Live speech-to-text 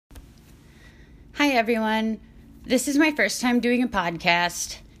Hi, everyone. This is my first time doing a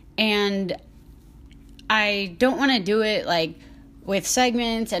podcast, and I don't want to do it with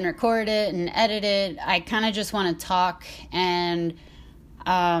segments and record it and edit it. I kind of just want to talk and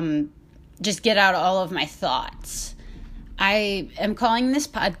just get out all of my thoughts. I am calling this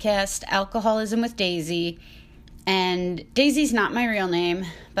podcast Alcoholism with Daisy, and Daisy's not my real name,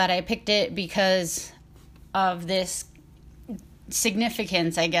 but I picked it because of this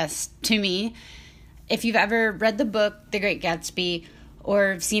significance, I guess, to me. If you've ever read the book, The Great Gatsby,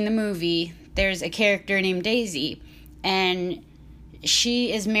 or seen the movie, there's a character named Daisy, and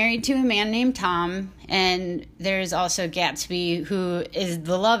she is married to a man named Tom, and there's also Gatsby, who is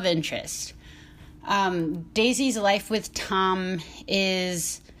the love interest. Daisy's life with Tom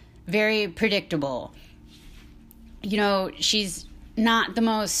is very predictable. You know, she's not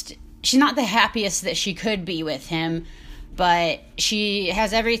the happiest that she could be with him, but she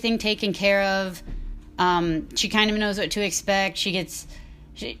has everything taken care of. She kind of knows what to expect.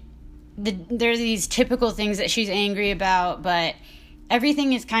 There's these typical things that she's angry about, but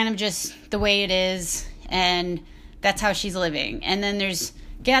everything is kind of just the way it is, and that's how she's living. And then there's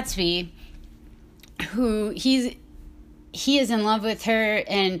Gatsby, who he is in love with her,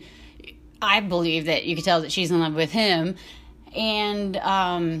 and I believe that you could tell that she's in love with him. And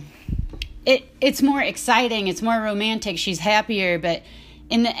it's more exciting, it's more romantic, she's happier, but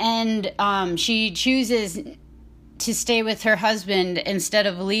in the end, she chooses to stay with her husband instead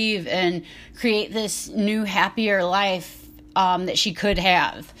of leave and create this new, happier life that she could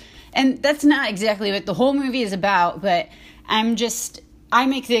have. And that's not exactly what the whole movie is about, but I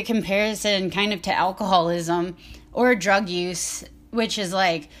make the comparison kind of to alcoholism or drug use, which is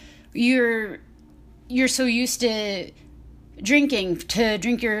like you're so used to drinking to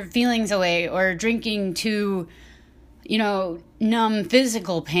drink your feelings away, or drinking to, numb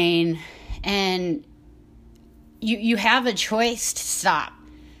physical pain, and you have a choice to stop.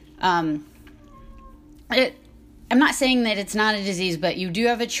 I'm not saying that it's not a disease, but you do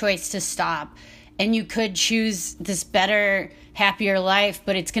have a choice to stop, and you could choose this better, happier life,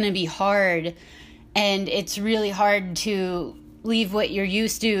 but it's going to be hard, and it's really hard to leave what you're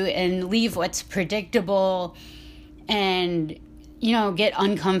used to and leave what's predictable and, get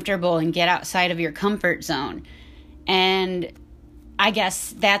uncomfortable and get outside of your comfort zone. And I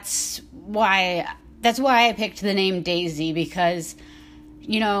guess that's why I picked the name Daisy, because,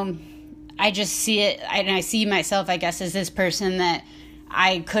 I just see it, and I see myself, I guess, as this person that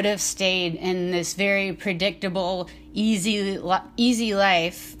I could have stayed in this very predictable, easy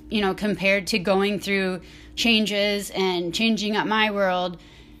life, compared to going through changes and changing up my world.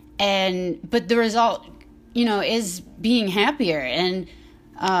 But the result, is being happier and,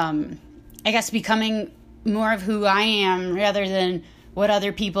 I guess, becoming more of who I am rather than what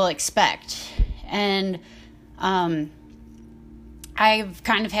other people expect. And, I've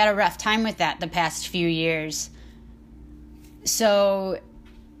kind of had a rough time with that the past few years. So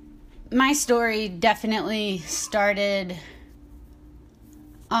my story definitely started,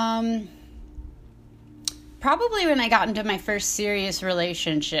 probably when I got into my first serious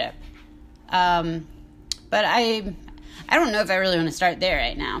relationship. But I don't know if I really want to start there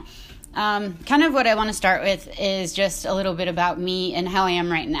right now. Kind of what I want to start with is just a little bit about me and how I am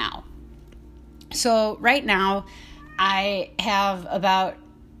right now. So right now, I have about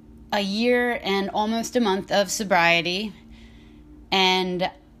a year and almost a month of sobriety, and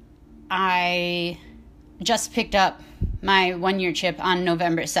I just picked up my 1-year chip on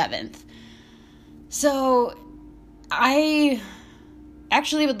November 7th. So I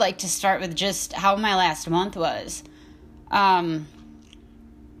actually would like to start with just how my last month was. I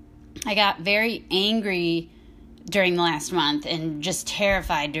got very angry during the last month and just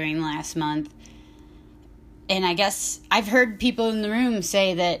terrified during the last month. And I guess I've heard people in the room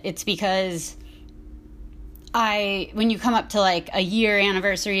say that it's because when you come up to like a year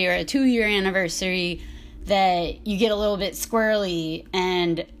anniversary or a 2-year anniversary, that you get a little bit squirrely.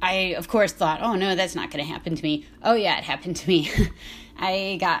 And I, of course, thought, oh no, that's not going to happen to me. Oh yeah, it happened to me.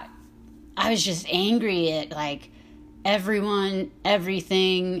 I was just angry at everyone,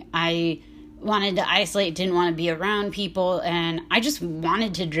 everything. I wanted to isolate, didn't want to be around people, and I just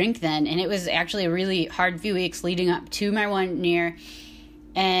wanted to drink then. And it was actually a really hard few weeks leading up to my 1 year,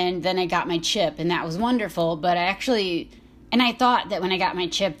 and then I got my chip, and that was wonderful. But I thought that when I got my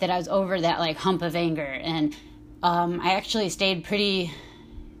chip that I was over that hump of anger, and I actually stayed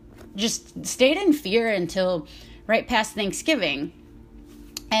in fear until right past Thanksgiving.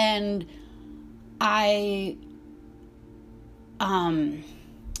 And I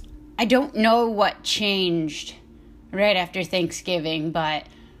don't know what changed right after Thanksgiving, but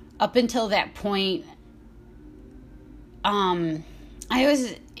up until that point, I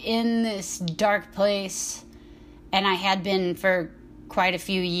was in this dark place, and I had been for quite a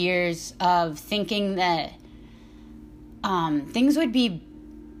few years, of thinking that things would be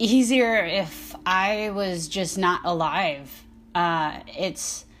easier if I was just not alive. I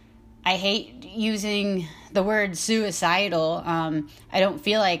hate using the word suicidal. I don't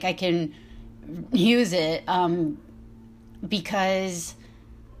feel like I can use it because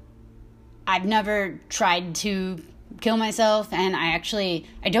I've never tried to kill myself, and I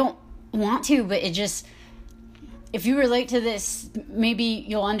don't want to, but it just, if you relate to this, maybe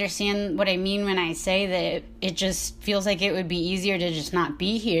you'll understand what I mean when I say that it just feels like it would be easier to just not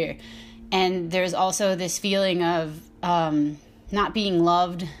be here. And there's also this feeling of not being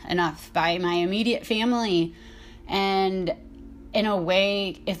loved enough by my immediate family. And in a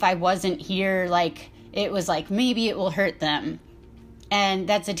way, if I wasn't here, like, it was like, maybe it will hurt them. And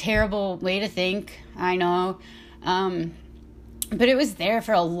that's a terrible way to think, I know. But it was there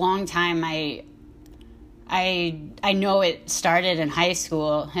for a long time. I know it started in high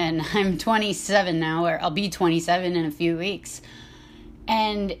school, and I'm 27 now, or I'll be 27 in a few weeks.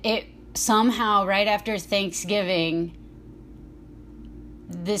 And it somehow, right after Thanksgiving,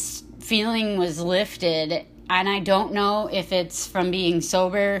 this feeling was lifted. And I don't know if it's from being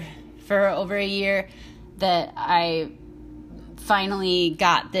sober for over a year that I finally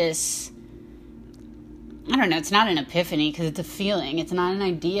got this, I don't know, it's not an epiphany because it's a feeling. It's not an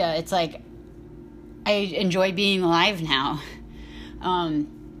idea. It's like, I enjoy being alive now.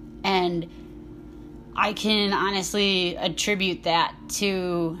 And I can honestly attribute that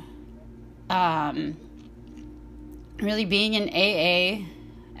to really being in AA,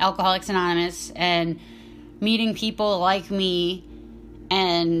 Alcoholics Anonymous, and meeting people like me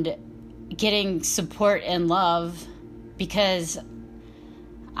and getting support and love, because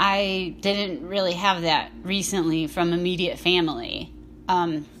I didn't really have that recently from immediate family.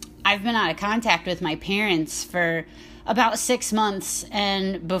 I've been out of contact with my parents for about 6 months,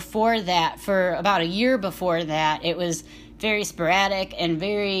 and before that, for about a year before that, it was very sporadic and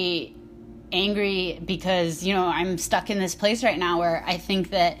very angry because, I'm stuck in this place right now where I think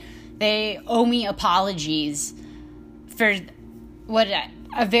that they owe me apologies for what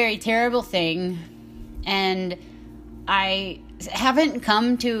a very terrible thing, and I haven't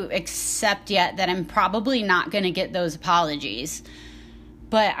come to accept yet that I'm probably not going to get those apologies.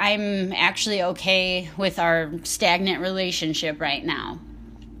 But I'm actually okay with our stagnant relationship right now.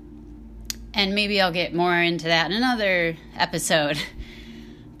 And maybe I'll get more into that in another episode.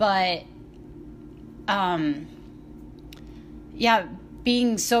 But,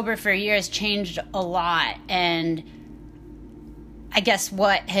 being sober for a year has changed a lot. And I guess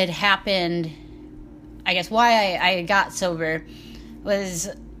what had happened, why I got sober was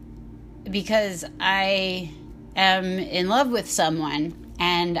because I am in love with someone.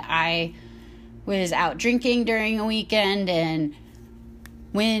 And I was out drinking during a weekend, and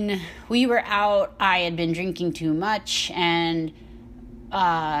when we were out, I had been drinking too much, and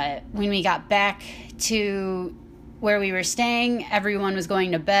when we got back to where we were staying, everyone was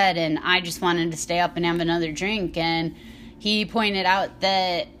going to bed, and I just wanted to stay up and have another drink, and he pointed out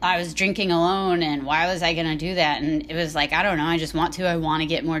that I was drinking alone, and why was I going to do that? And it was like, I don't know, I want to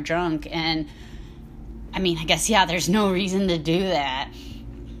get more drunk, and I guess, there's no reason to do that.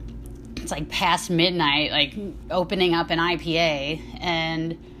 It's like past midnight, like opening up an IPA,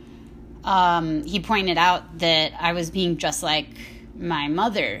 and he pointed out that I was being just like my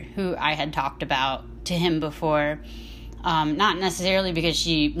mother, who I had talked about to him before, not necessarily because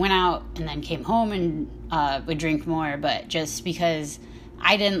she went out and then came home and would drink more, but just because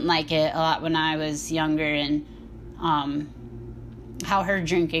I didn't like it a lot when I was younger, and how her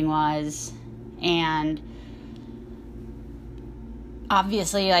drinking was. And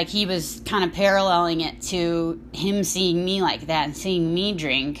obviously, like, he was kind of paralleling it to him seeing me like that and seeing me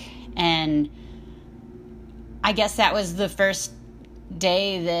drink. And I guess that was the first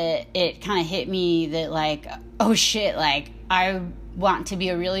day that it kind of hit me that, like, oh shit, like, I want to be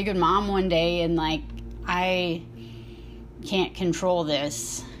a really good mom one day, and, like, I can't control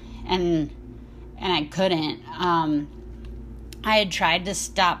this. And I couldn't. I had tried to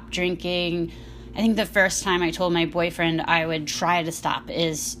stop drinking. I think the first time I told my boyfriend I would try to stop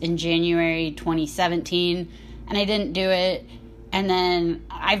is in January 2017, and I didn't do it. And then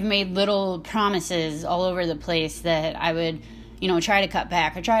I've made little promises all over the place that I would, try to cut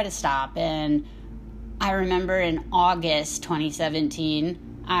back or try to stop. And I remember in August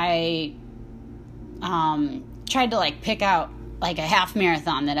 2017, I tried to, like, pick out, like, a half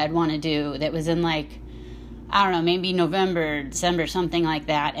marathon that I'd want to do that was in, like, I don't know, maybe November, December, something like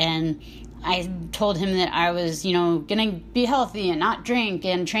that. And I told him that I was, going to be healthy and not drink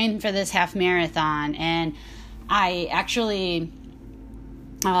and train for this half marathon. And I actually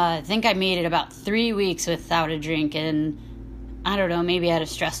think I made it about 3 weeks without a drink. And I don't know, maybe I had a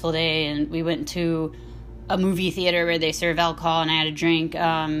stressful day and we went to a movie theater where they serve alcohol and I had a drink.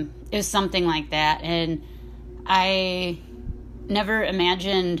 It was something like that. And I never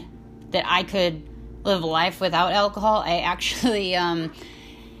imagined that I could live life without alcohol. I actually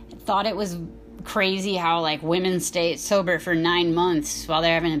thought it was crazy how like women stay sober for 9 months while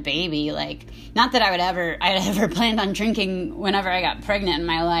they're having a baby. Like, not that I'd ever planned on drinking whenever I got pregnant in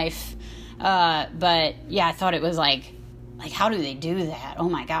my life. But yeah, I thought it was like how do they do that? Oh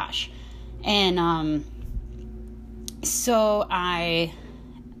my gosh. And so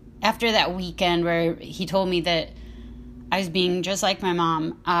after that weekend where he told me that I was being just like my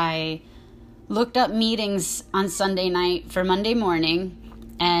mom, I looked up meetings on Sunday night for Monday morning,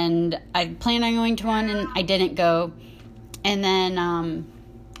 and I planned on going to one, and I didn't go. And then on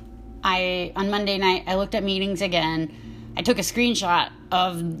Monday night, I looked at meetings again. I took a screenshot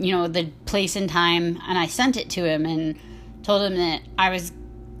of, the place and time, and I sent it to him and told him that I was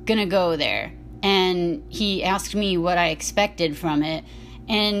going to go there. And he asked me what I expected from it.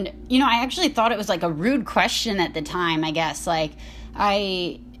 And, I actually thought it was like a rude question at the time, I guess. Like,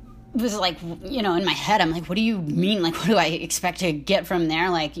 I was like, in my head, I'm like, what do you mean? Like, what do I expect to get from there?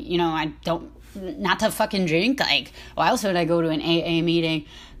 Like, I don't, not to fucking drink. Like, why else would I go to an AA meeting?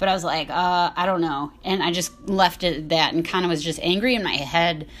 But I was like, I don't know. And I just left it at that and kind of was just angry in my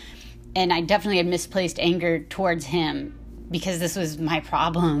head. And I definitely had misplaced anger towards him because this was my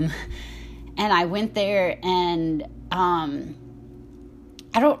problem. And I went there and,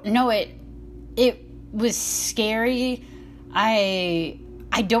 I don't know, it was scary. I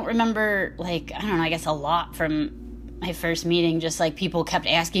don't remember, like, I don't know, I guess a lot from my first meeting. Just like people kept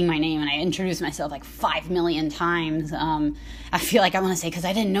asking my name and I introduced myself like 5 million times. I feel like I want to say, because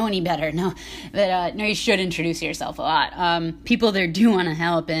I didn't know any better. No, but no, you should introduce yourself a lot. People there do want to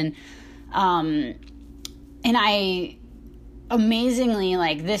help. And I amazingly,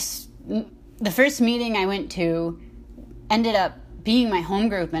 like the first meeting I went to ended up being my home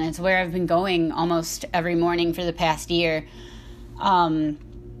group, and it's where I've been going almost every morning for the past year.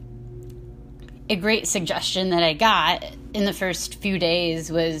 A great suggestion that I got in the first few days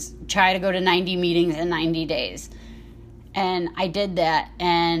was try to go to 90 meetings in 90 days. And I did that,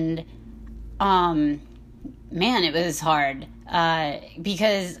 and man, it was hard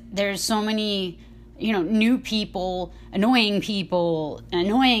because there's so many new people, annoying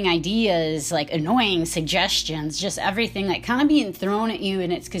ideas, like annoying suggestions, just everything like kind of being thrown at you.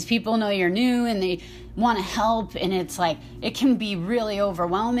 And it's because people know you're new and they want to help. And it's like, it can be really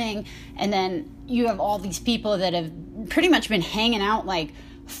overwhelming. And then you have all these people that have pretty much been hanging out like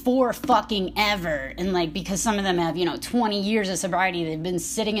for fucking ever. And like, because some of them have, 20 years of sobriety, they've been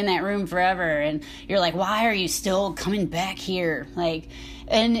sitting in that room forever. And you're like, why are you still coming back here? Like,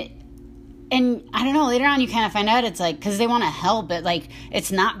 and I don't know, later on you kind of find out it's like, because they want to help, but like,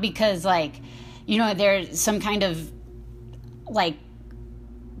 it's not because like, they're some kind of like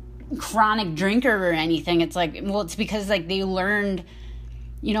chronic drinker or anything. It's like, well, it's because like they learned,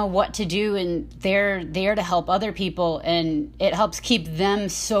 what to do, and they're there to help other people, and it helps keep them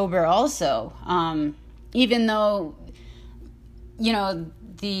sober also. Even though,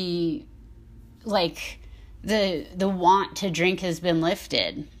 the want to drink has been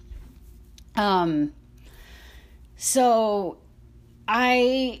lifted. So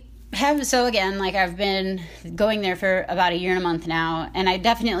again, like I've been going there for about a year and a month now, and I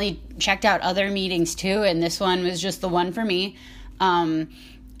definitely checked out other meetings too. And this one was just the one for me.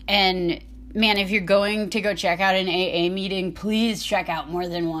 And man, if you're going to go check out an AA meeting, please check out more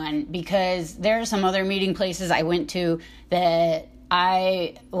than one, because there are some other meeting places I went to that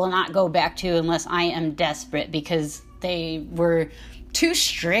I will not go back to unless I am desperate, because they were too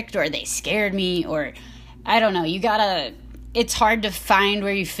strict or they scared me, or I don't know. It's hard to find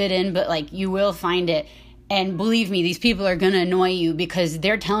where you fit in, but like you will find it. And believe me, these people are going to annoy you because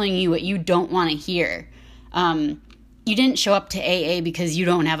they're telling you what you don't want to hear. You didn't show up to AA because you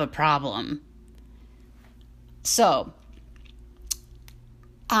don't have a problem. So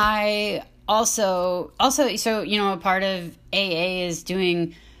I also, a part of AA is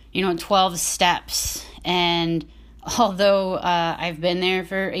doing, 12 steps. And although I've been there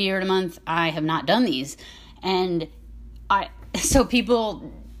for a year and a month, I have not done these. And so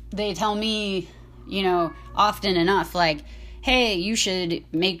people, they tell me, often enough, like, hey, you should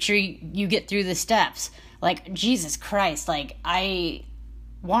make sure you get through the steps. Like, Jesus Christ, like, I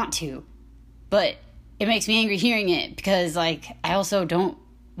want to, but it makes me angry hearing it because, like, I also don't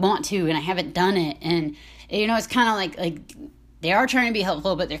want to, and I haven't done it. And, you know, it's kind of like they are trying to be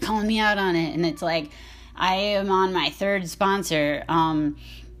helpful, but they're calling me out on it. And it's like, I am on my third sponsor. Man,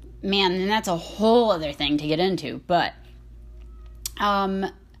 and that's a whole other thing to get into. But,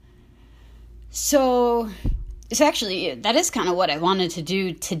 so it's actually, that is kind of what I wanted to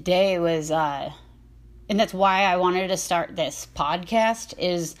do today was, and that's why I wanted to start this podcast,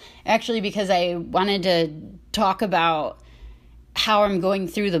 is actually because I wanted to talk about how I'm going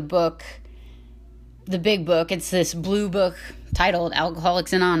through the book, the big book. It's this blue book titled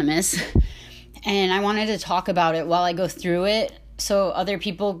Alcoholics Anonymous. And I wanted to talk about it while I go through it so other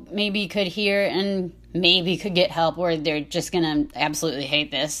people maybe could hear and maybe could get help, or they're just going to absolutely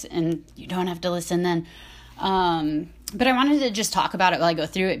hate this and you don't have to listen then. But I wanted to just talk about it while I go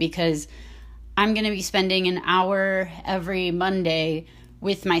through it because I'm going to be spending an hour every Monday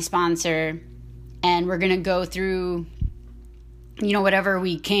with my sponsor, and we're going to go through, you know, whatever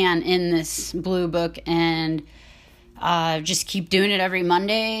we can in this blue book, and just keep doing it every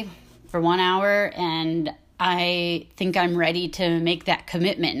Monday for 1 hour. And I think I'm ready to make that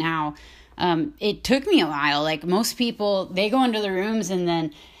commitment now. It took me a while. Like, most people, they go into the rooms and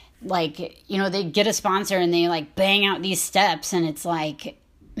then, like, you know, they get a sponsor and they, like, bang out these steps, and it's like,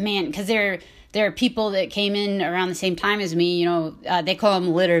 man, because there are people that came in around the same time as me, you know, they call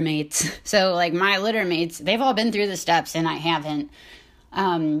them litter mates. So, like, my litter mates, they've all been through the steps and I haven't.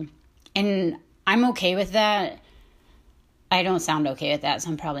 And I'm okay with that. I don't sound okay with that, so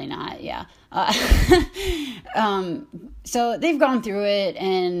I'm probably not, yeah. So they've gone through it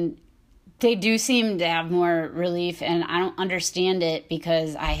and they do seem to have more relief, and I don't understand it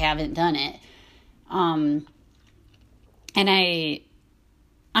because I haven't done it. And I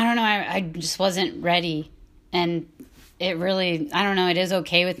don't know, I just wasn't ready, and it really, I don't know, it is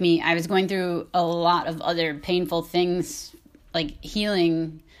okay with me. I was going through a lot of other painful things, like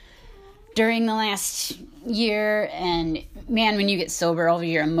healing during the last year, and man, when you get sober, all of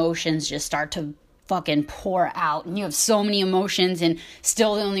your emotions just start to fucking pour out, and you have so many emotions, and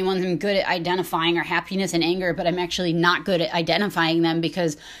still the only ones I'm good at identifying are happiness and anger, but I'm actually not good at identifying them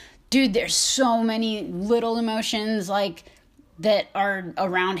because, dude, there's so many little emotions, like, that are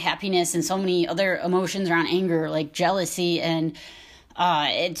around happiness, and so many other emotions around anger, like jealousy, and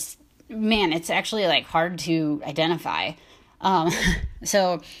it's actually, like, hard to identify.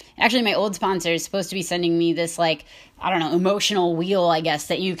 So actually my old sponsor is supposed to be sending me this, like, I don't know, emotional wheel, I guess,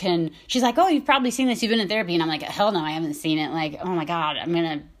 that you can, she's like, oh, you've probably seen this, you've been in therapy. And I'm like, hell no, I haven't seen it. Like, oh my God,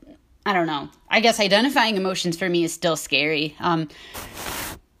 I don't know. I guess identifying emotions for me is still scary.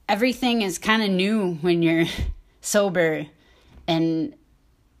 Everything is kind of new when you're sober, and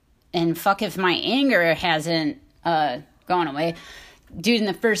fuck if my anger hasn't, gone away. Dude, in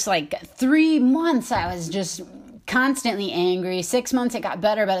the first, like, 3 months, I was just constantly angry. 6 months, it got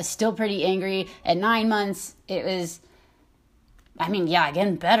better, but I was still pretty angry. At 9 months, it was,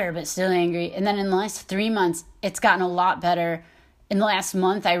 again, better, but still angry. And then in the last 3 months, it's gotten a lot better. In the last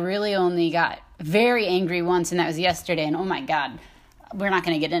month, I really only got very angry once, and that was yesterday. And oh my God, we're not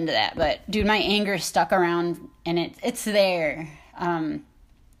going to get into that. But dude, my anger stuck around, and it's there.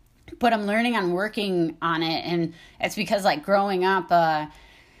 But I'm learning on working on it. And it's because, like, growing up,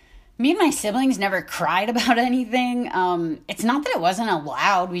 me and my siblings never cried about anything. It's not that it wasn't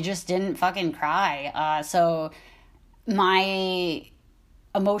allowed. We just didn't fucking cry. So my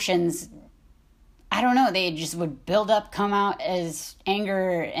emotions, I don't know, they just would build up, come out as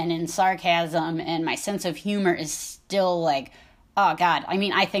anger and in sarcasm. And my sense of humor is still like, oh God,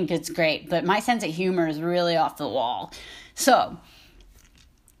 I think it's great, but my sense of humor is really off the wall. So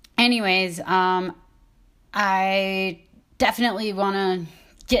anyways, I definitely want to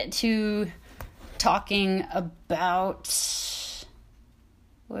get to talking about,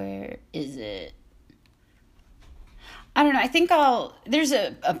 where is it? I don't know. I think there's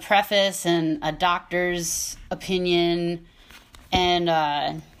a preface and a doctor's opinion, and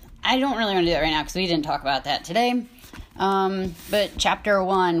I don't really want to do that right now because we didn't talk about that today. But chapter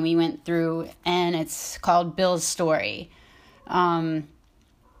 1 we went through, and it's called Bill's Story. You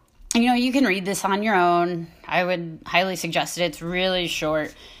can read this on your own. I would highly suggest it. It's really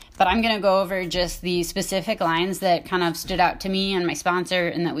short. But I'm going to go over just the specific lines that kind of stood out to me and my sponsor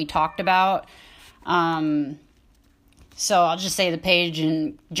and that we talked about. So I'll just say the page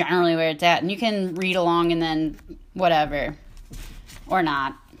and generally where it's at. And you can read along and then whatever. Or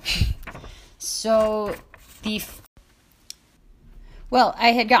not. So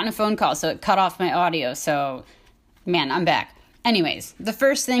I had gotten a phone call, so it cut off my audio. So, man, I'm back. Anyways, the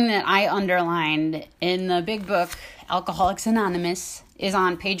first thing that I underlined in the big book, Alcoholics Anonymous, is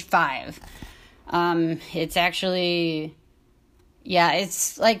on page 5. It's actually, yeah,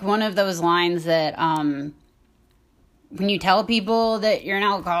 it's like one of those lines that, when you tell people that you're an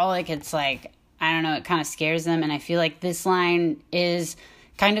alcoholic, it's like, I don't know, it kind of scares them. And I feel like this line is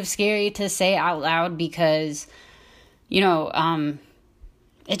kind of scary to say out loud because,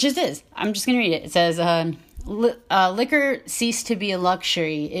 it just is. I'm just going to read it. It says, liquor ceased to be a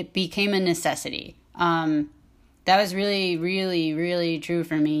luxury. It became a necessity. That was really, really, really true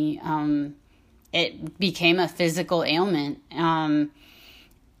for me. It became a physical ailment.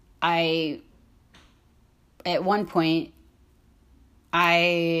 At one point, when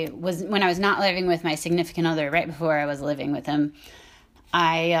I was not living with my significant other, right before I was living with him,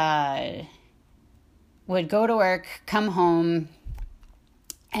 I would go to work, come home,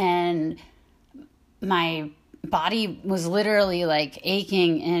 and my body was literally like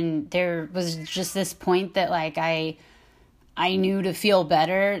aching, and there was just this point that like I knew to feel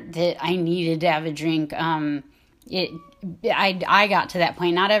better that I needed to have a drink. I got to that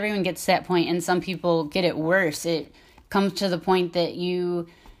point. Not everyone gets to that point, and some people get it worse. It comes to the point that you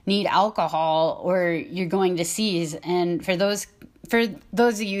need alcohol or you're going to seize. And for those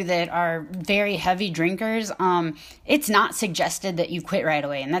of you that are very heavy drinkers, it's not suggested that you quit right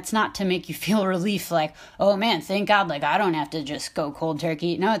away. And that's not to make you feel relief like, oh man, thank God, like I don't have to just go cold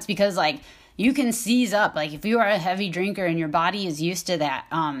turkey. No, it's because like you can seize up. Like if you are a heavy drinker and your body is used to that,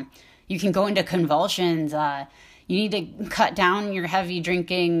 you can go into convulsions. You need to cut down your heavy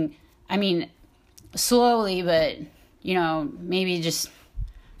drinking. I mean, slowly, but maybe just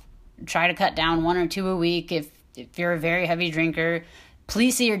try to cut down 1 or 2 a week. If you're a very heavy drinker,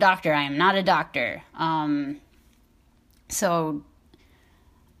 please see your doctor. I am not a doctor. So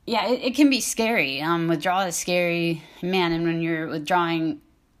yeah, it can be scary. Withdrawal is scary, man. And when you're withdrawing,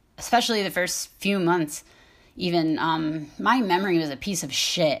 especially the first few months, even, my memory was a piece of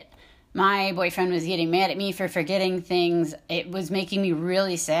shit. My boyfriend was getting mad at me for forgetting things. It was making me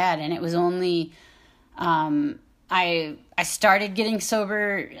really sad. And it was only, I started getting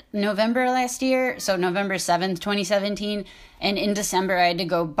sober November last year, so November 7th, 2017, and in December I had to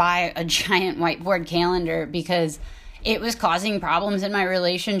go buy a giant whiteboard calendar because it was causing problems in my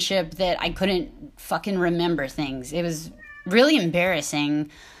relationship that I couldn't fucking remember things. It was really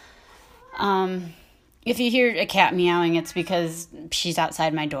embarrassing. If you hear a cat meowing, it's because she's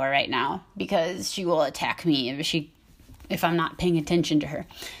outside my door right now because she will attack me if I'm not paying attention to her.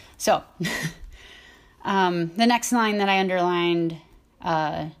 So... the next line that I underlined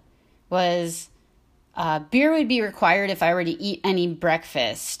was beer would be required if I were to eat any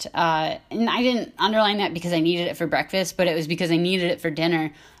breakfast. And I didn't underline that because I needed it for breakfast, but it was because I needed it for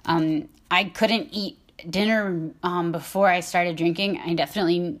dinner. I couldn't eat dinner before I started drinking. I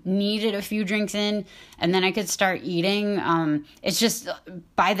definitely needed a few drinks in, and then I could start eating. It's just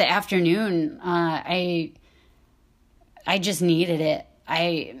by the afternoon, I just needed it.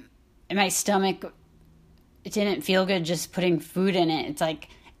 My stomach... It didn't feel good just putting food in it. It's like,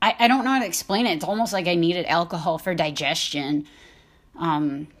 I don't know how to explain it. It's almost like I needed alcohol for digestion.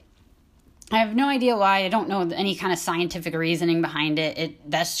 I have no idea why. I don't know any kind of scientific reasoning behind it.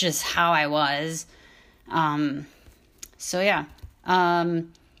 That's just how I was. So yeah.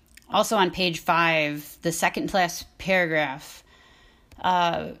 Also on page 5, the second to last paragraph,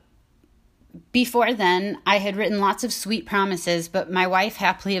 before then, I had written lots of sweet promises, but my wife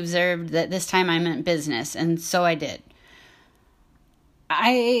happily observed that this time I meant business, and so I did.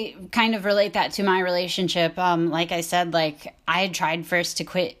 I kind of relate that to my relationship. Like I said, like I had tried first to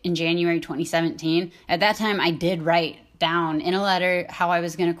quit in January 2017. At that time, I did write down in a letter how I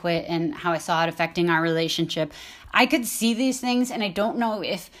was going to quit and how I saw it affecting our relationship. I could see these things, and I don't know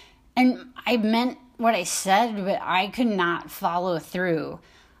and I meant what I said, but I could not follow through.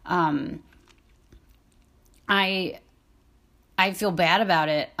 I feel bad about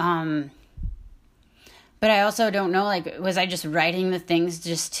it. But I also don't know, like, was I just writing the things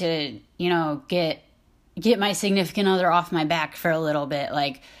just to, get my significant other off my back for a little bit?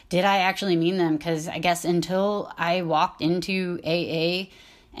 Like, did I actually mean them? Because I guess until I walked into AA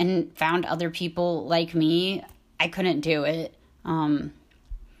and found other people like me, I couldn't do it.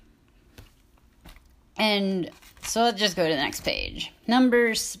 And so let's just go to the next page.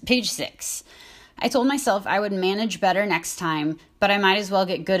 Page 6. I told myself I would manage better next time, but I might as well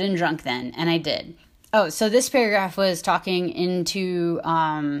get good and drunk then, and I did. Oh, so this paragraph was talking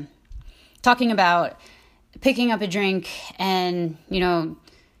about picking up a drink and,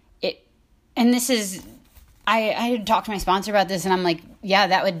 it, and this is, I had talked to my sponsor about this, and I'm like, yeah,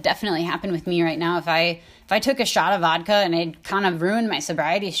 that would definitely happen with me right now. If I took a shot of vodka and it kind of ruined my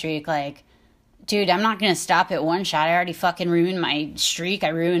sobriety streak, like, dude, I'm not going to stop at one shot. I already fucking ruined my streak. I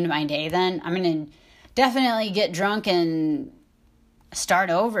ruined my day then. I'm going to definitely get drunk and start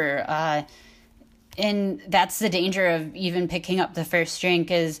over. And that's the danger of even picking up the first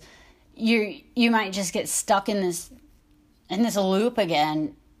drink, is you might just get stuck in this loop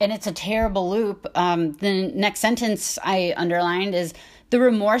again. And it's a terrible loop. The next sentence I underlined is, the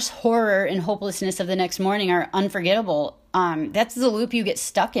remorse, horror, and hopelessness of the next morning are unforgettable. That's the loop you get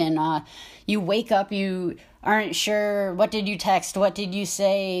stuck in. You wake up, you aren't sure, what did you text, what did you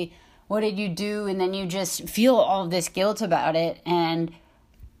say, what did you do, and then you just feel all of this guilt about it, and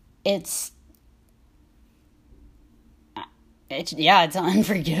it's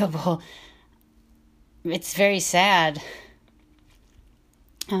unforgettable. It's very sad.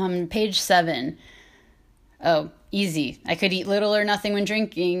 Page 7. Oh, easy. I could eat little or nothing when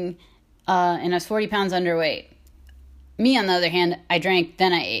drinking, and I was 40 pounds underweight. Me, on the other hand, I drank,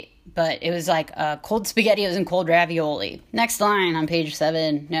 then I ate. But it was like cold SpaghettiOs and cold ravioli. Next line on page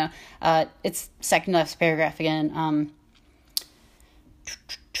 7. No, it's second last paragraph again.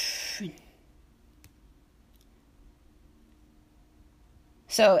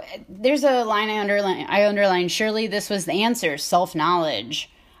 So there's a line I underlined. Surely this was the answer. Self-knowledge.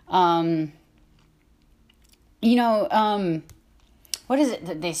 What is it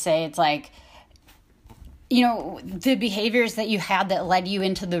that they say? It's like, the behaviors that you had that led you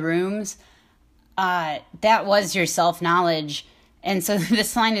into the rooms, that was your self-knowledge. And so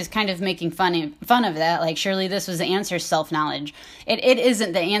this line is kind of making fun of that. Like, surely this was the answer, self-knowledge. It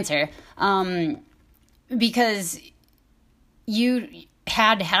isn't the answer. Because you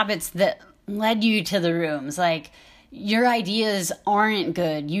had habits that led you to the rooms. Like, your ideas aren't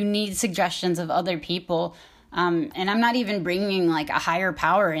good. You need suggestions of other people. And I'm not even bringing like a higher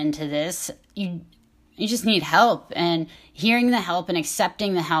power into this. You just need help, and hearing the help and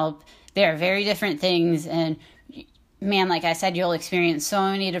accepting the help. They are very different things. And man, like I said, you'll experience so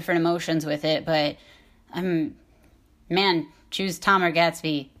many different emotions with it, but choose Tom or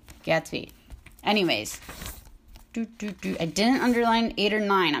Gatsby. Anyways, I didn't underline 8 or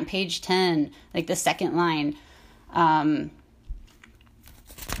 9 on page 10, like the second line.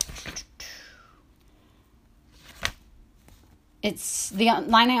 It's the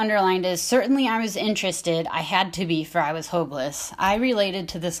line I underlined is, certainly I was interested. I had to be, for I was hopeless. I related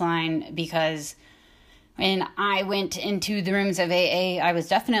to this line because when I went into the rooms of AA, I was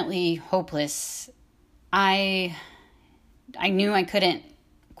definitely hopeless. I knew I couldn't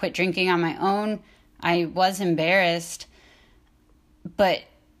quit drinking on my own. I was embarrassed, but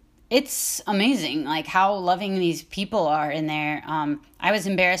it's amazing, like, how loving these people are in there. I was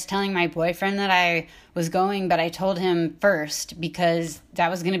embarrassed telling my boyfriend that I was going, but I told him first because that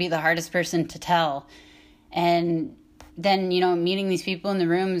was going to be the hardest person to tell. And then, meeting these people in the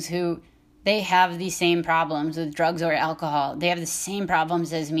rooms who, they have the same problems with drugs or alcohol. They have the same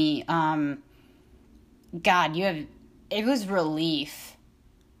problems as me. It was relief.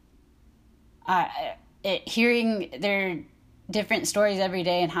 Hearing their different stories every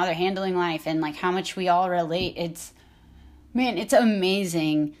day and how they're handling life and like how much we all relate. It's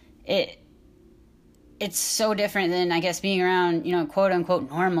amazing. It's so different than, I guess, being around, quote unquote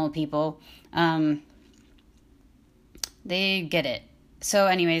normal people. They get it. So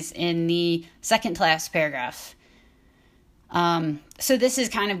anyways, in the second to last paragraph, so this is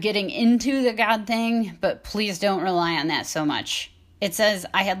kind of getting into the God thing, but please don't rely on that so much. It says,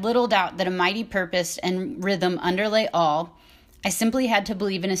 I had little doubt that a mighty purpose and rhythm underlay all. I simply had to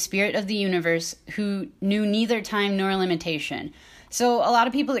believe in a spirit of the universe who knew neither time nor limitation. So a lot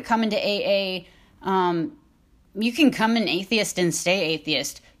of people that come into AA, you can come an atheist and stay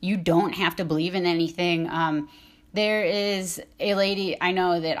atheist. You don't have to believe in anything. There is a lady I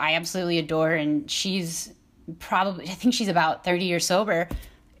know that I absolutely adore, and she's I think she's about 30 years sober.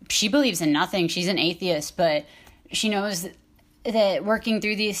 She believes in nothing. She's an atheist, but she knows that working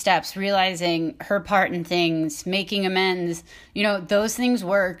through these steps, realizing her part in things, making amends, those things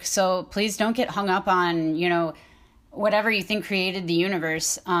work. So please don't get hung up on, whatever you think created the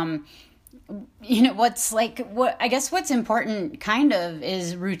universe. What's important kind of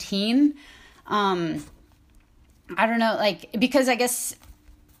is routine. I don't know, because I guess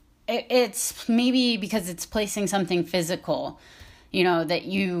it's maybe because it's placing something physical, that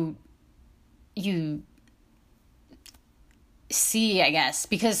you see, I guess,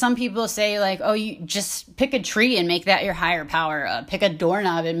 because some people say you just pick a tree and make that your higher power, pick a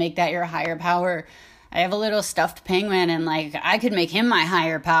doorknob and make that your higher power. I have a little stuffed penguin and I could make him my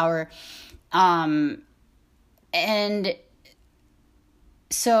higher power. And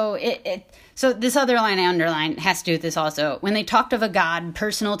So this other line I underlined has to do with this also. When they talked of a God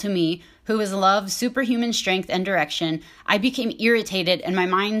personal to me, who is love, superhuman strength, and direction, I became irritated and my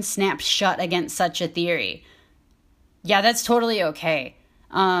mind snapped shut against such a theory. Yeah, that's totally okay.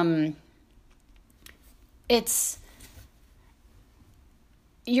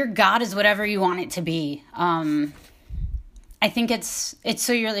 Your God is whatever you want it to be. I think it's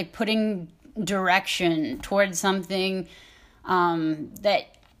so you're like putting direction towards something that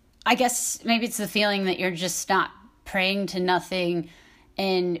I guess maybe it's the feeling that you're just not praying to nothing.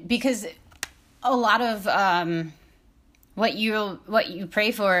 And because a lot of what you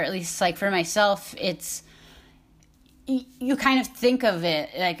pray for, at least like for myself, it's you kind of think of it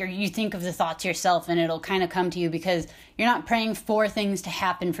like, or you think of the thoughts yourself and it'll kind of come to you because you're not praying for things to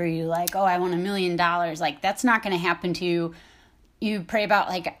happen for you. Like, oh, I want $1 million. Like that's not going to happen to you. You pray about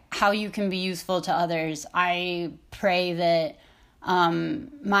like how you can be useful to others. I pray that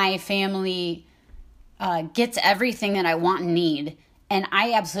my family gets everything that I want and need. And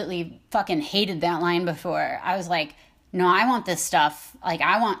I absolutely fucking hated that line before. I was like, no, I want this stuff. Like,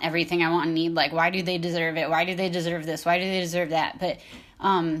 I want everything I want and need. Like, why do they deserve it? Why do they deserve this? Why do they deserve that? But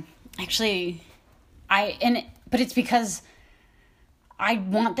actually, but it's because I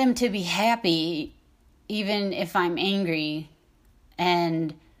want them to be happy, even if I'm angry.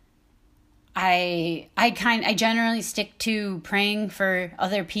 And I generally stick to praying for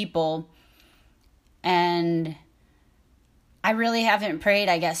other people, and I really haven't prayed,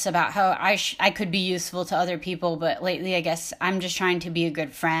 I guess, about how I could be useful to other people, but lately I guess I'm just trying to be a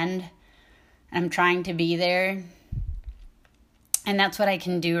good friend. I'm trying to be there, and that's what I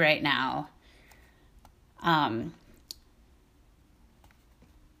can do right now.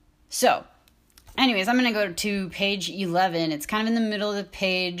 So, anyways, I'm going to go to page 11. It's kind of in the middle of the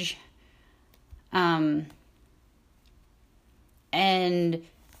page.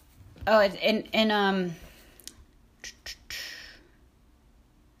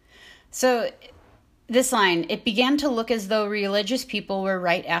 So this line, it began to look as though religious people were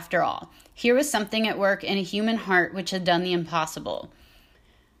right after all. Here was something at work in a human heart which had done the impossible.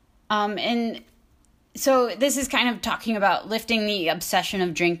 And so this is kind of talking about lifting the obsession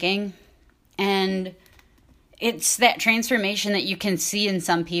of drinking, and it's that transformation that you can see in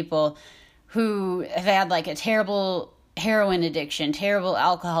some people who have had like a terrible heroin addiction, terrible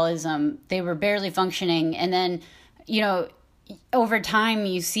alcoholism. They were barely functioning. And then, over time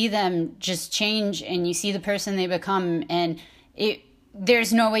you see them just change and you see the person they become. And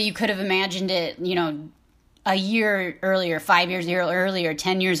there's no way you could have imagined it, a year earlier, 5 years earlier,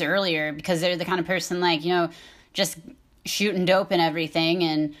 10 years earlier, because they're the kind of person like, just shooting dope and everything.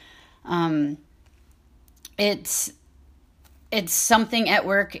 And it's something at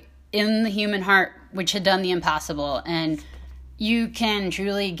work in the human heart which had done the impossible. And you can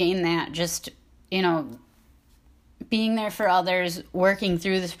truly gain that just, being there for others, working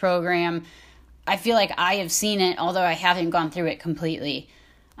through this program. I feel like I have seen it, although I haven't gone through it completely.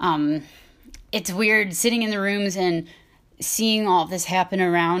 It's weird sitting in the rooms and seeing all this happen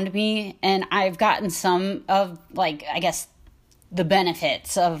around me. And I've gotten some of, like, I guess, the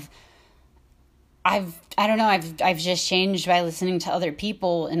benefits of, I've just changed by listening to other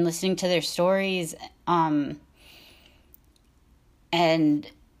people and listening to their stories. And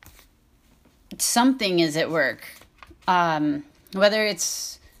something is at work. Whether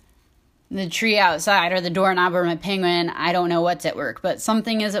it's the tree outside or the doorknob or my penguin, I don't know what's at work, but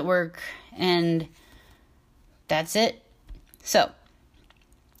something is at work, and that's it. So,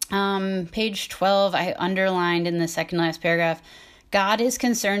 page 12, I underlined in the second last paragraph, God is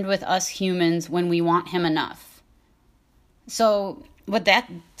concerned with us humans when we want him enough. So what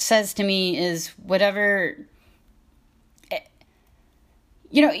that says to me is whatever,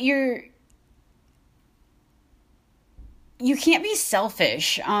 you can't be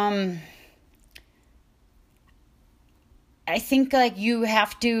selfish. I think like you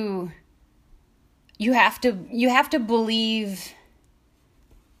have to believe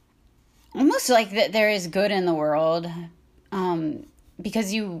almost like that there is good in the world.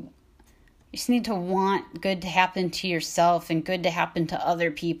 Because you just need to want good to happen to yourself and good to happen to other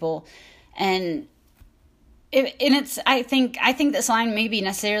people. And I think this line maybe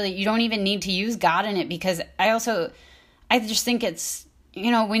necessarily, you don't even need to use God in it, because I just think it's,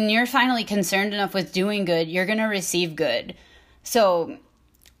 when you're finally concerned enough with doing good, you're going to receive good. So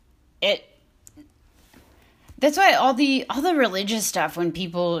that's why all the religious stuff, when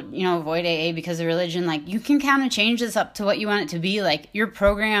people, avoid AA because of religion, like, you can kind of change this up to what you want it to be. Like, your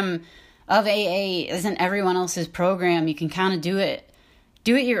program of AA isn't everyone else's program. You can kind of do it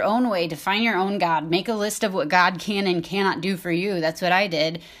do it your own way. Define your own God. Make a list of what God can and cannot do for you. That's what I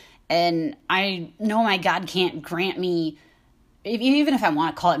did. And I know my God can't grant me, even if I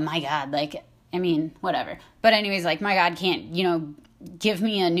want to call it my God, like, I mean, whatever. But anyways, like, my God can't, give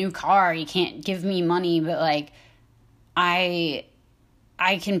me a new car. He can't give me money, but like, I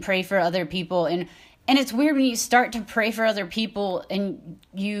can pray for other people. And it's weird when you start to pray for other people and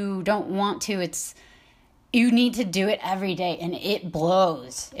you don't want to. You need to do it every day, and it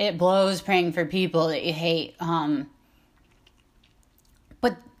blows. It blows praying for people that you hate.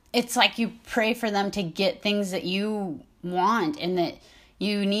 But it's like you pray for them to get things that you want and that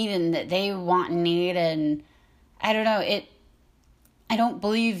you need and that they want and need. And I don't know, I don't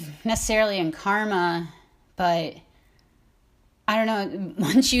believe necessarily in karma, but I don't know,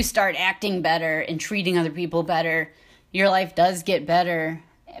 once you start acting better and treating other people better, your life does get better.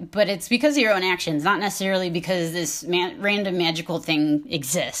 But it's because of your own actions, not necessarily because this random magical thing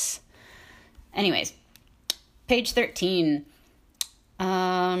exists. Anyways, page 13.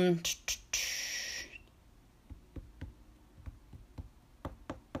 I'm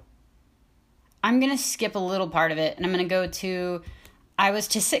going to skip a little part of it, and I'm going to go to, I was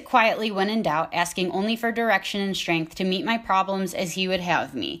to sit quietly when in doubt, asking only for direction and strength to meet my problems as he would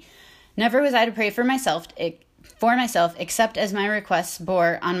have me. Never was I to pray for myself, except as my requests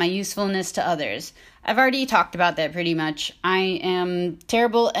bore on my usefulness to others. I've already talked about that pretty much. I am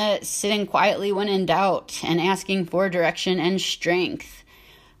terrible at sitting quietly when in doubt and asking for direction and strength.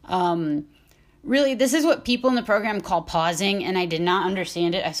 Really, this is what people in the program call pausing, and I did not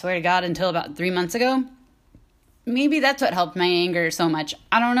understand it, I swear to God, until about 3 months ago. Maybe that's what helped my anger so much.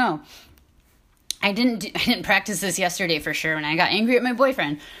 I don't know. I didn't practice this yesterday for sure when I got angry at my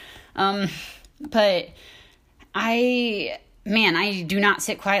boyfriend. But I do not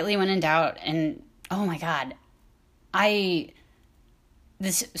sit quietly when in doubt, and oh my God,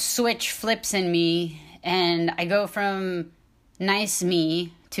 this switch flips in me, and I go from nice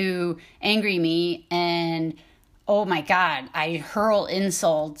me to angry me, and oh my God, I hurl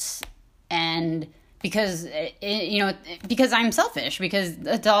insults, and because I'm selfish, because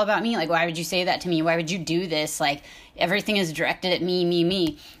it's all about me. Like, why would you say that to me? Why would you do this? Like, everything is directed at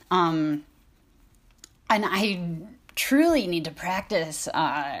me. And I truly need to practice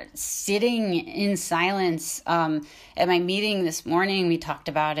sitting in silence. At my meeting this morning, we talked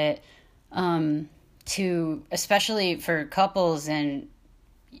about it, especially for couples, and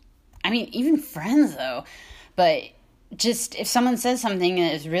I mean, even friends though, but just if someone says something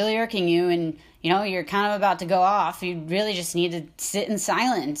that is really irking you and, you're kind of about to go off, you really just need to sit in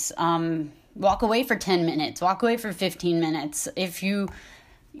silence. Walk away for 10 minutes, walk away for 15 minutes. If you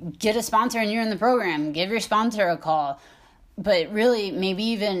get a sponsor and you're in the program, give your sponsor a call. But really, maybe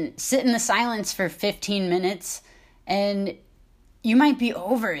even sit in the silence for 15 minutes and you might be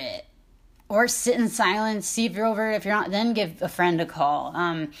over it. Or sit in silence, see if you're over it. If you're not, then give a friend a call.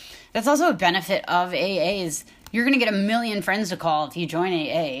 That's also a benefit of AA is you're going to get a million friends to call if you join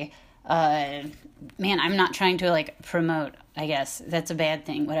AA. I'm not trying to promote, I guess. That's a bad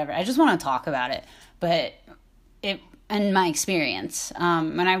thing, whatever. I just want to talk about it. But in my experience,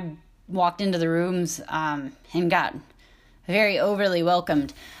 when I walked into the rooms and got very overly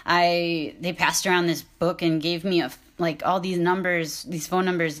welcomed, they passed around this book and gave me all these numbers, these phone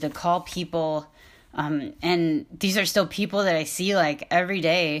numbers to call people, and these are still people that I see every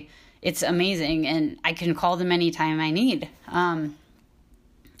day. It's amazing, and I can call them anytime I need.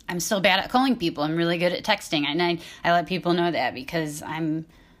 I'm still bad at calling people. I'm really good at texting, and I let people know that because I don't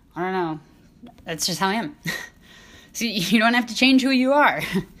know, that's just how I am. So you don't have to change who you are.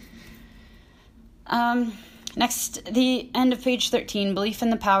 Next, the end of page 13, belief in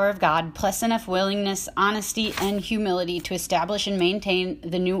the power of God, plus enough willingness, honesty, and humility to establish and maintain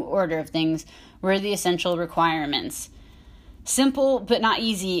the new order of things were the essential requirements. Simple but not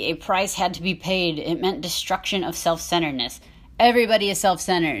easy, a price had to be paid. It meant destruction of self-centeredness. Everybody is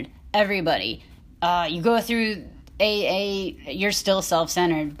self-centered. Everybody. You go through AA, you're still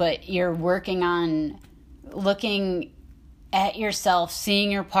self-centered, but you're working on looking at yourself, seeing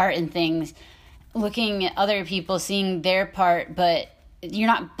your part in things, looking at other people, seeing their part, but you're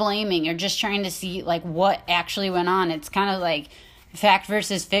not blaming. You're just trying to see what actually went on. It's kind of like fact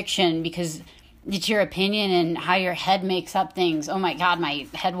versus fiction, because it's your opinion and how your head makes up things. Oh my God, my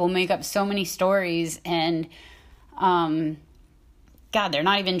head will make up so many stories, and God, they're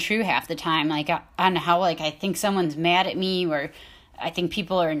not even true half the time. On how I think someone's mad at me, or I think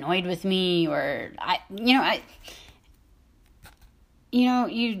people are annoyed with me, or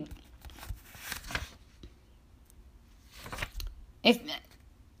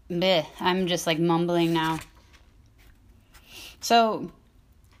I'm just mumbling now. So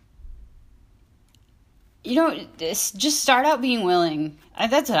just start out being willing.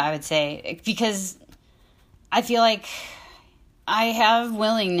 That's what I would say, because I feel like I have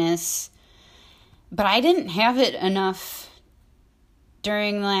willingness, but I didn't have it enough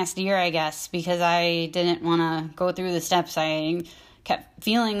during the last year, I guess, because I didn't want to go through the steps. I kept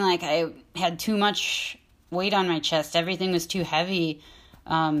feeling like I had too much weight on my chest. Everything was too heavy.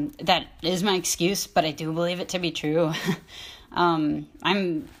 That is my excuse, but I do believe it to be true.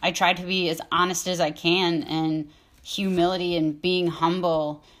 I try to be as honest as I can, and humility and being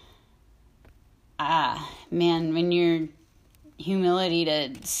humble. Man, when you're humility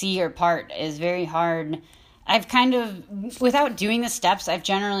to see your part is very hard. I've kind of, without doing the steps, I've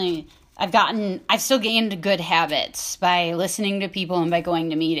still gained good habits by listening to people and by going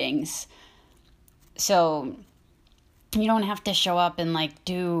to meetings. So you don't have to show up and like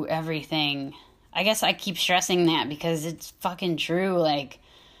do everything. I guess I keep stressing that because it's fucking true. Like,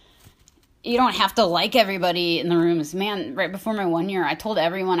 you don't have to like everybody in the rooms. Man, right before my 1 year, I told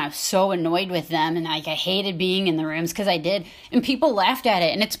everyone I was so annoyed with them and like I hated being in the rooms, because I did. And people laughed at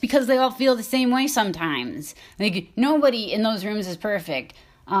it. And it's because they all feel the same way sometimes. Like, nobody in those rooms is perfect.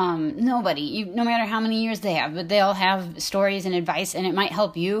 Nobody, no matter how many years they have, but they all have stories and advice, and it might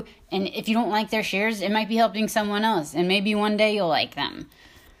help you. And if you don't like their shares, it might be helping someone else. And maybe one day you'll like them.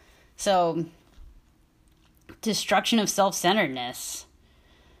 So, destruction of self-centeredness.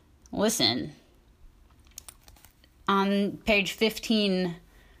 Listen, on page 15,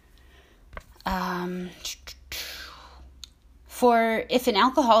 for if an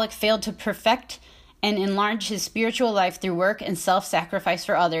alcoholic failed to perfect and enlarge his spiritual life through work and self-sacrifice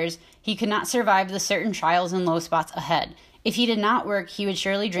for others, he could not survive the certain trials and low spots ahead. If he did not work, he would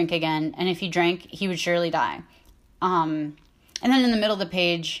surely drink again, and if he drank, he would surely die. And then in the middle of the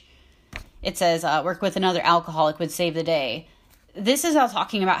page, it says, work with another alcoholic would save the day. This is all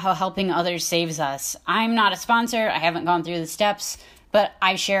talking about how helping others saves us. I'm not a sponsor. I haven't gone through the steps, but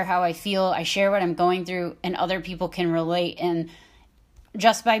I share how I feel. I share what I'm going through, and other people can relate. And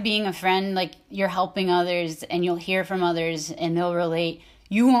just by being a friend, like, you're helping others, and you'll hear from others, and they'll relate.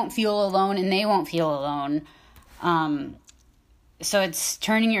 You won't feel alone, and they won't feel alone. So it's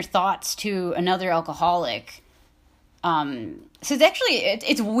turning your thoughts to another alcoholic. So it's actually,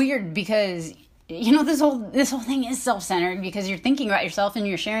 it's weird because, this whole thing is self-centered, because you're thinking about yourself and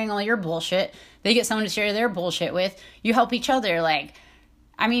you're sharing all your bullshit. They get someone to share their bullshit with. You help each other. Like,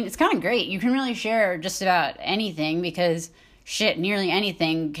 I mean, it's kind of great. You can really share just about anything, because shit, nearly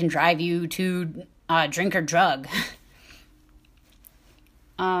anything can drive you to drink or drug.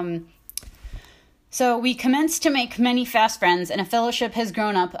 So we commenced to make many fast friends, and a fellowship has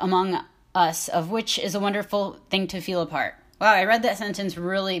grown up among us, of which is a wonderful thing to feel a part. Wow, I read that sentence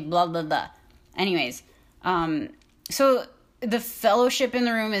really blah, blah, blah. Anyways, so the fellowship in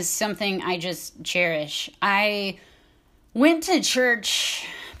the room is something I just cherish. I went to church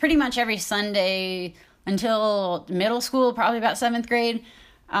pretty much every Sunday until middle school, probably about 7th grade.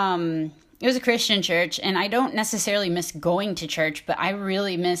 It was a Christian church, and I don't necessarily miss going to church, but I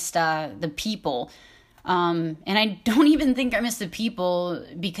really missed the people. And I don't even think I miss the people,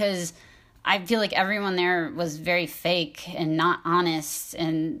 because I feel like everyone there was very fake and not honest,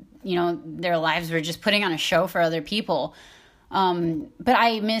 and, their lives were just putting on a show for other people. But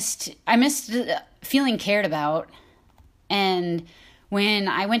I missed feeling cared about. And when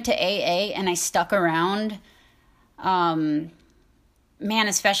I went to AA and I stuck around, man,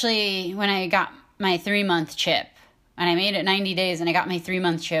 especially when I got my 3-month chip, and I made it 90 days and I got my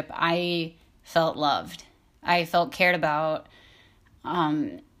 3-month chip, I felt loved. I felt cared about.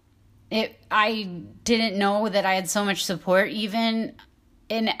 I didn't know that I had so much support even,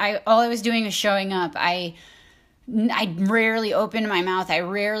 and all I was doing was showing up. I rarely opened my mouth. I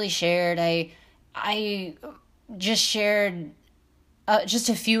rarely shared. I just shared just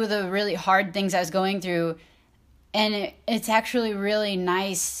a few of the really hard things I was going through, and it's actually really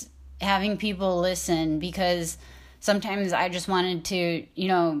nice having people listen, because sometimes I just wanted to,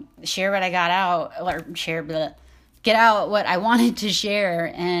 share what I got out, or get out what I wanted to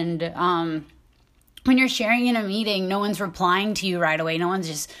share. And when you're sharing in a meeting, no one's replying to you right away. No one's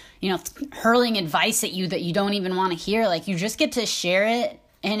just, hurling advice at you that you don't even want to hear. Like, you just get to share it,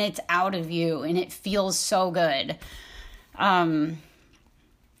 and it's out of you, and it feels so good. I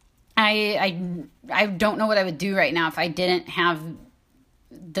don't know what I would do right now if I didn't have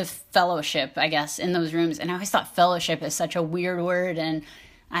the fellowship, I guess, in those rooms. And I always thought fellowship is such a weird word, and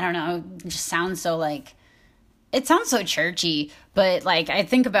I don't know, it just sounds so it sounds so churchy, but I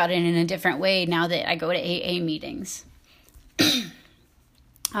think about it in a different way now that I go to AA meetings.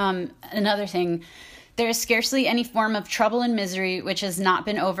 Another thing, there is scarcely any form of trouble and misery which has not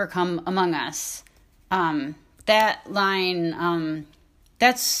been overcome among us. That line,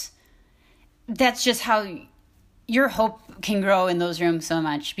 that's just how your hope can grow in those rooms so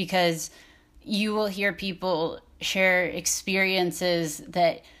much, because you will hear people share experiences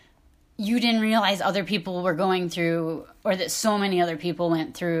that you didn't realize other people were going through, or that so many other people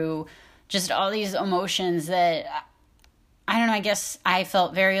went through. Just all these emotions that, I don't know, I guess I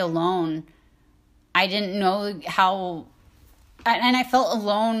felt very alone. I didn't know how, and I felt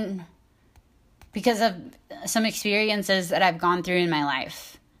alone because of some experiences that I've gone through in my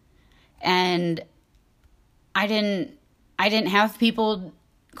life. And I didn't have people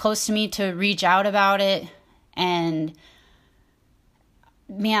close to me to reach out about it. And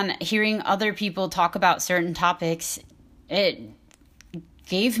man, hearing other people talk about certain topics, it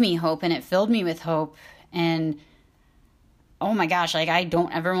gave me hope, and it filled me with hope. And oh my gosh, like, I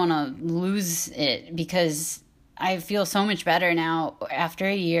don't ever want to lose it, because I feel so much better now after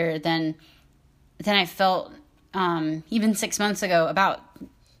a year than I felt even 6 months ago. About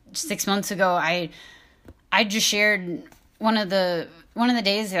 6 months ago, I just shared one of the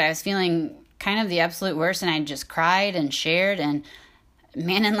days that I was feeling kind of the absolute worst, and I just cried and shared. And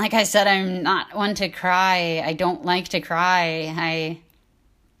man, and like I said, I'm not one to cry. I don't like to cry.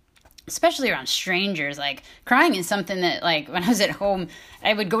 Especially around strangers, like, crying is something that, like, when I was at home,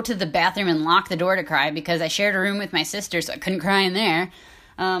 I would go to the bathroom and lock the door to cry, because I shared a room with my sister, so I couldn't cry in there.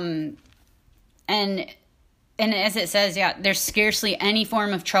 And as it says, yeah, there's scarcely any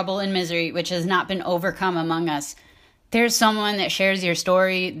form of trouble and misery which has not been overcome among us. There's someone that shares your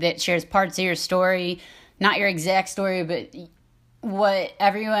story, that shares parts of your story, not your exact story, but what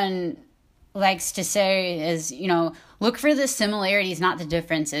everyone likes to say is, look for the similarities, not the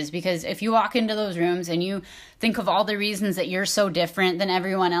differences. Because if you walk into those rooms and you think of all the reasons that you're so different than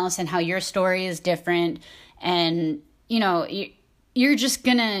everyone else, and how your story is different, and, you're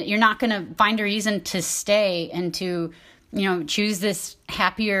not gonna find a reason to stay and to, choose this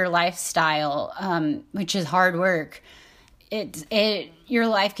happier lifestyle, which is hard work. Your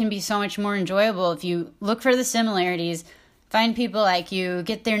life can be so much more enjoyable if you look for the similarities, find people like you,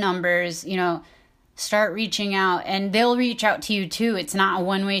 get their numbers, start reaching out, and they'll reach out to you too. It's not a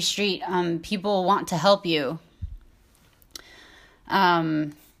one-way street. People want to help you.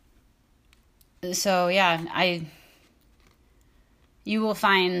 So yeah, you will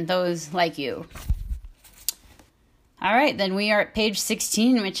find those like you. All right, then we are at page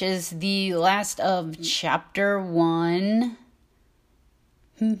 16, which is the last of chapter 1.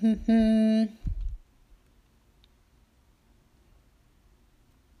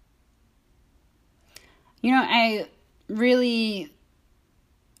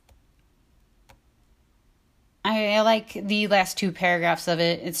 I like the last 2 paragraphs of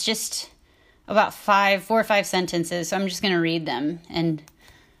it. It's just about 4 or 5 sentences, so I'm just going to read them and,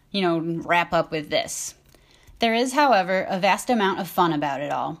 wrap up with this. There is, however, a vast amount of fun about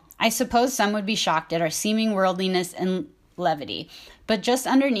it all. I suppose some would be shocked at our seeming worldliness and levity, but just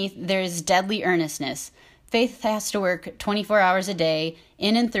underneath there is deadly earnestness. Faith has to work 24 hours a day,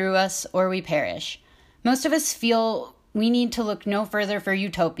 in and through us, or we perish. Most of us feel we need to look no further for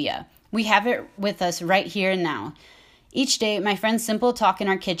utopia. We have it with us right here and now. Each day, my friend's simple talk in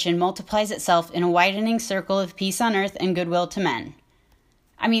our kitchen multiplies itself in a widening circle of peace on earth and goodwill to men.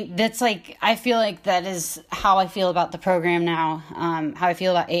 I mean, I feel like that is how I feel about the program now, how I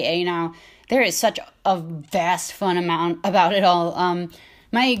feel about AA now. There is such a vast fun amount about it all.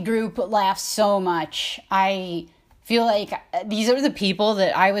 My group laughs so much. I feel like these are the people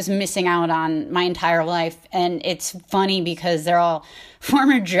that I was missing out on my entire life. And it's funny because they're all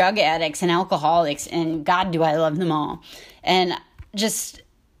former drug addicts and alcoholics, and God, do I love them all. And just,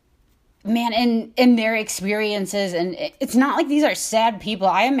 man, and their experiences, and it's not like these are sad people.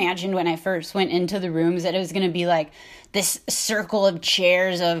 I imagined when I first went into the rooms that it was going to be like this circle of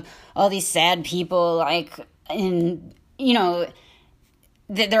chairs of all these sad people, like, and,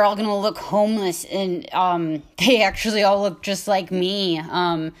 that they're all going to look homeless, and they actually all look just like me.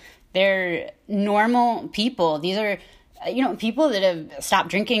 They're normal people. These are, people that have stopped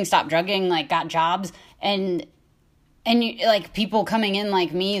drinking, stopped drugging, like, got jobs, and like, people coming in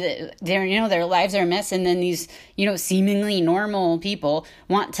like me that they're, their lives are a mess, and then these, seemingly normal people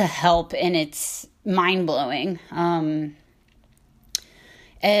want to help, and it's mind-blowing.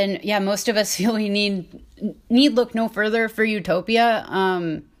 And yeah, most of us feel we need look no further for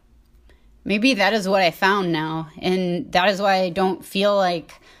utopia. Maybe that is what I found now, and that is why I don't feel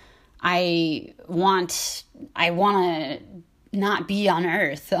like I want to not be on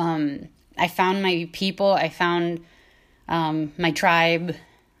Earth. I found my people. I found my tribe,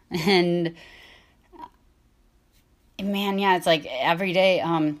 and Man, yeah, it's like every day.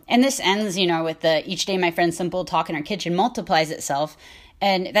 And this ends, with the each day my friend Simple talk in our kitchen multiplies itself.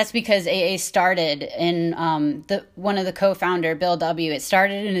 And that's because AA started in one of the co-founder, Bill W. It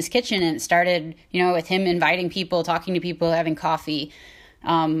started in his kitchen, and it started, with him inviting people, talking to people, having coffee.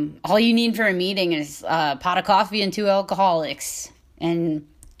 All you need for a meeting is a pot of coffee and 2 alcoholics, and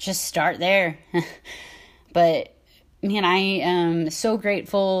just start there. But man, I am so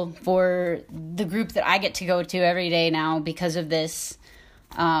grateful for the group that I get to go to every day now because of this.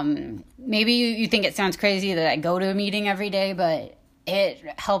 Maybe you think it sounds crazy that I go to a meeting every day, but it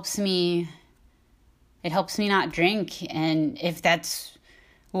helps me not drink. And if that's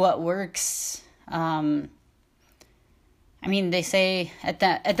what works, they say at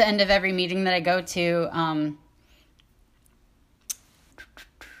the end of every meeting that I go to,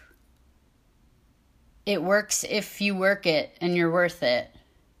 it works if you work it and you're worth it.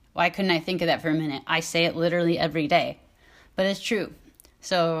 Why couldn't I think of that for a minute? I say it literally every day, but it's true.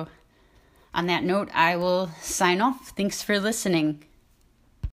 So on that note, I will sign off. Thanks for listening.